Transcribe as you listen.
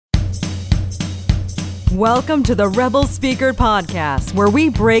Welcome to the Rebel Speaker Podcast, where we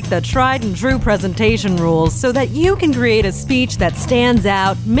break the tried and true presentation rules so that you can create a speech that stands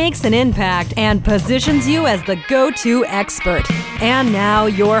out, makes an impact, and positions you as the go-to expert. And now,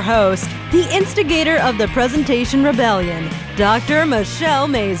 your host, the instigator of the Presentation Rebellion, Dr. Michelle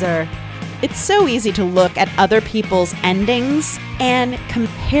Mazur. It's so easy to look at other people's endings and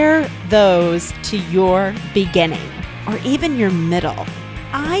compare those to your beginning or even your middle.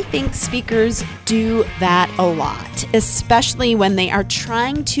 I think speakers do that a lot, especially when they are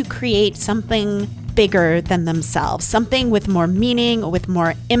trying to create something bigger than themselves, something with more meaning, with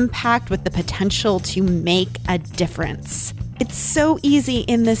more impact, with the potential to make a difference. It's so easy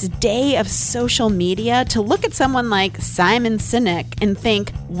in this day of social media to look at someone like Simon Sinek and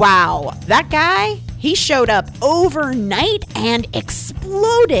think, wow, that guy, he showed up overnight and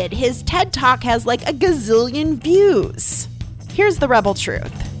exploded. His TED Talk has like a gazillion views. Here's the rebel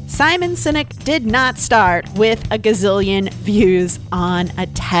truth. Simon Sinek did not start with a gazillion views on a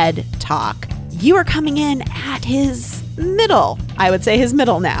TED Talk. You are coming in at his middle. I would say his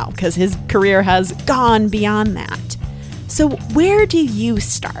middle now, because his career has gone beyond that. So where do you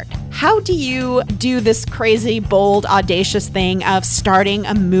start? How do you do this crazy, bold, audacious thing of starting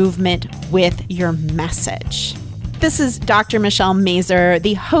a movement with your message? This is Dr. Michelle Mazur,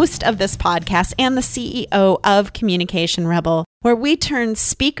 the host of this podcast and the CEO of Communication Rebel, where we turn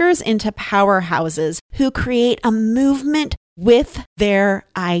speakers into powerhouses who create a movement with their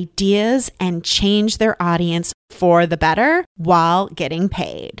ideas and change their audience for the better while getting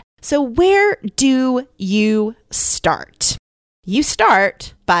paid. So where do you start? You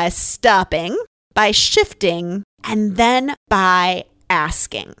start by stopping, by shifting, and then by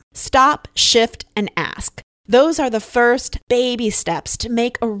asking. Stop, shift, and ask. Those are the first baby steps to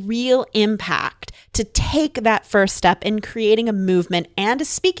make a real impact, to take that first step in creating a movement and a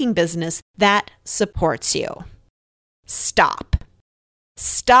speaking business that supports you. Stop.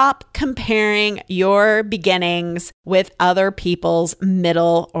 Stop comparing your beginnings with other people's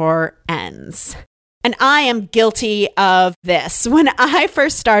middle or ends. And I am guilty of this. When I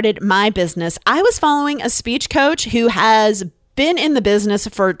first started my business, I was following a speech coach who has been in the business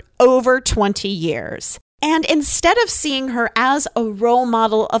for over 20 years. And instead of seeing her as a role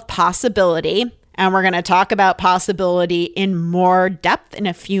model of possibility, and we're going to talk about possibility in more depth in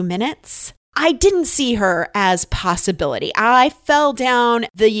a few minutes, I didn't see her as possibility. I fell down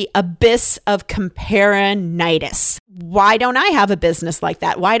the abyss of comparinitis. Why don't I have a business like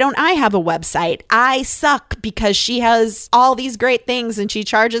that? Why don't I have a website? I suck because she has all these great things and she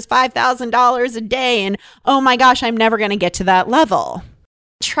charges $5,000 a day. And oh my gosh, I'm never going to get to that level.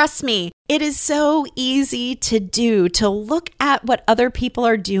 Trust me, it is so easy to do, to look at what other people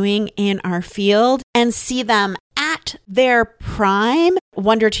are doing in our field and see them at their prime.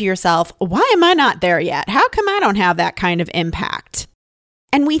 Wonder to yourself, why am I not there yet? How come I don't have that kind of impact?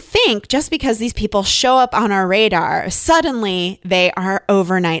 And we think just because these people show up on our radar, suddenly they are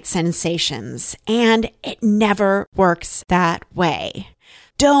overnight sensations. And it never works that way.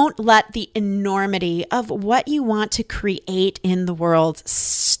 Don't let the enormity of what you want to create in the world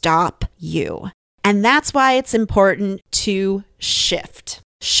stop you. And that's why it's important to shift.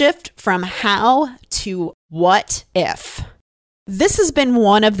 Shift from how to what if. This has been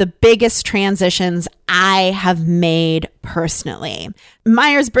one of the biggest transitions I have made personally.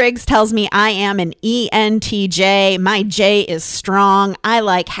 Myers-Briggs tells me I am an ENTJ. My J is strong. I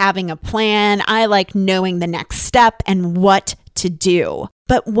like having a plan. I like knowing the next step and what to do.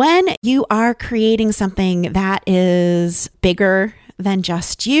 But when you are creating something that is bigger than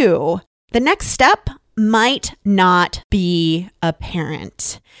just you, the next step might not be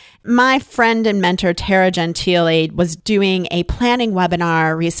apparent. My friend and mentor, Tara Gentile, was doing a planning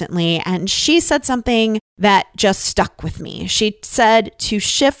webinar recently, and she said something that just stuck with me. She said to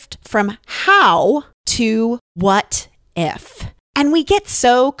shift from how to what if. And we get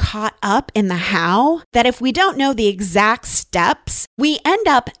so caught up in the how that if we don't know the exact steps, we end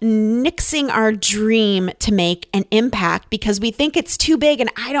up nixing our dream to make an impact because we think it's too big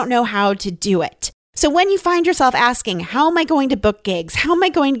and I don't know how to do it. So when you find yourself asking, how am I going to book gigs? How am I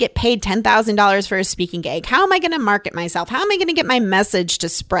going to get paid $10,000 for a speaking gig? How am I going to market myself? How am I going to get my message to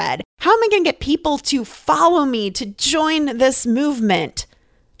spread? How am I going to get people to follow me, to join this movement?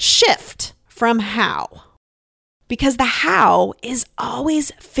 Shift from how. Because the how is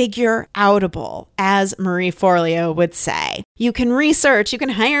always figure outable, as Marie Forleo would say. You can research, you can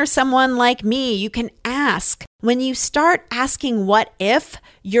hire someone like me, you can ask. When you start asking what if,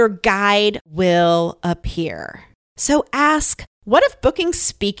 your guide will appear. So ask, what if booking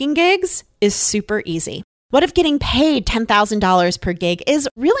speaking gigs is super easy? What if getting paid $10,000 per gig is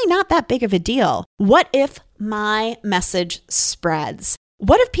really not that big of a deal? What if my message spreads?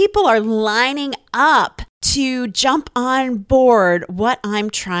 What if people are lining up to jump on board what I'm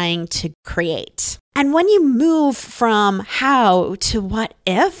trying to create? And when you move from how to what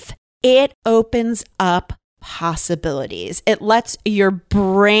if, it opens up possibilities. It lets your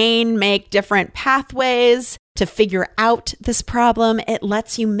brain make different pathways to figure out this problem. It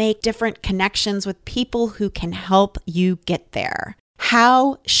lets you make different connections with people who can help you get there.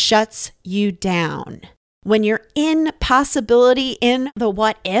 How shuts you down? When you're in possibility, in the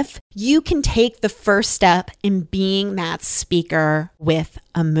what if, you can take the first step in being that speaker with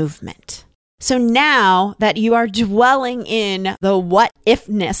a movement. So now that you are dwelling in the what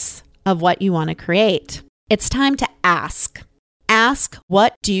ifness of what you want to create, it's time to ask. Ask,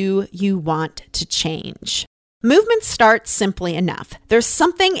 what do you want to change? Movement starts simply enough. There's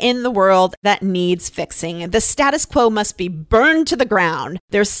something in the world that needs fixing. The status quo must be burned to the ground.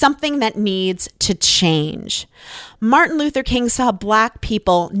 There's something that needs to change. Martin Luther King saw Black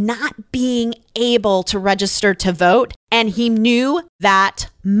people not being able to register to vote, and he knew that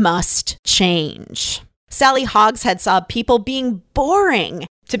must change. Sally Hogshead saw people being boring.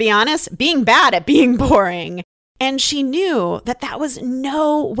 To be honest, being bad at being boring. And she knew that that was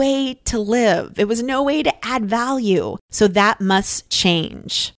no way to live. It was no way to add value. So that must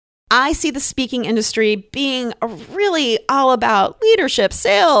change. I see the speaking industry being really all about leadership,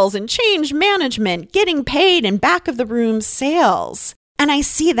 sales, and change management, getting paid and back of the room sales. And I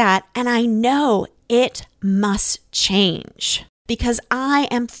see that and I know it must change because I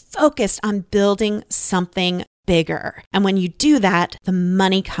am focused on building something bigger. And when you do that, the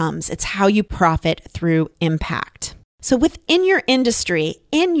money comes. It's how you profit through impact. So within your industry,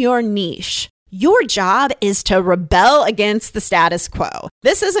 in your niche, your job is to rebel against the status quo.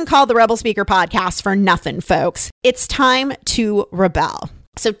 This isn't called the Rebel Speaker Podcast for nothing, folks. It's time to rebel.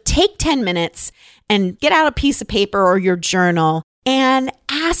 So take 10 minutes and get out a piece of paper or your journal and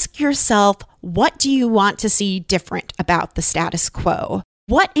ask yourself, what do you want to see different about the status quo?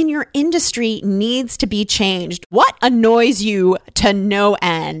 What in your industry needs to be changed? What annoys you to no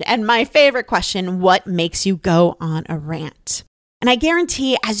end? And my favorite question, what makes you go on a rant? And I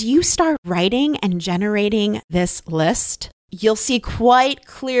guarantee as you start writing and generating this list, you'll see quite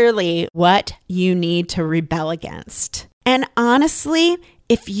clearly what you need to rebel against. And honestly,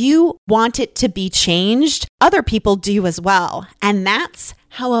 if you want it to be changed, other people do as well. And that's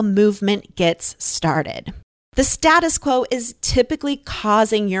how a movement gets started. The status quo is typically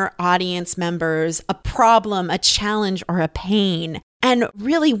causing your audience members a problem, a challenge, or a pain. And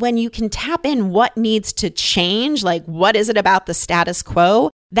really, when you can tap in what needs to change, like what is it about the status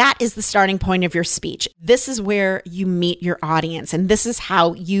quo, that is the starting point of your speech. This is where you meet your audience, and this is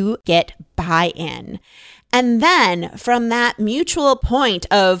how you get buy-in. And then from that mutual point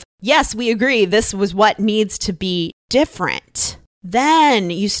of, yes, we agree, this was what needs to be different,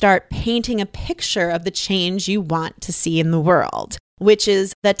 then you start painting a picture of the change you want to see in the world, which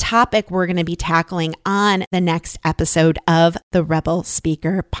is the topic we're going to be tackling on the next episode of the Rebel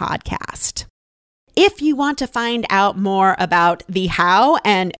Speaker Podcast. If you want to find out more about the how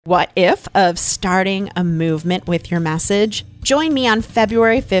and what if of starting a movement with your message, join me on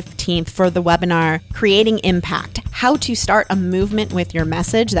February 15th for the webinar, Creating Impact, How to Start a Movement with Your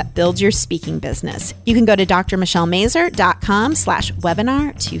Message That Builds Your Speaking Business. You can go to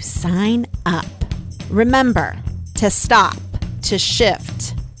drmichellemazur.com/webinar to sign up. Remember to stop, to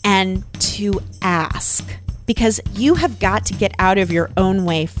shift, and to ask. Because you have got to get out of your own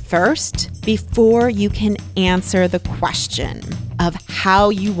way first before you can answer the question of how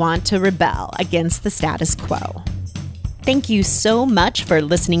you want to rebel against the status quo. Thank you so much for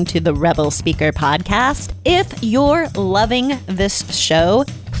listening to the Rebel Speaker Podcast. If you're loving this show,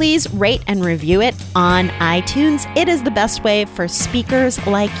 please rate and review it on iTunes. It is the best way for speakers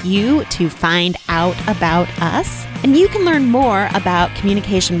like you to find out about us. And you can learn more about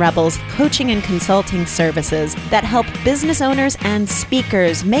Communication Rebels coaching and consulting services that help business owners and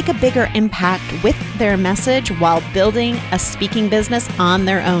speakers make a bigger impact with their message while building a speaking business on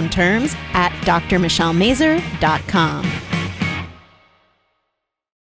their own terms at drmichellemazur.com.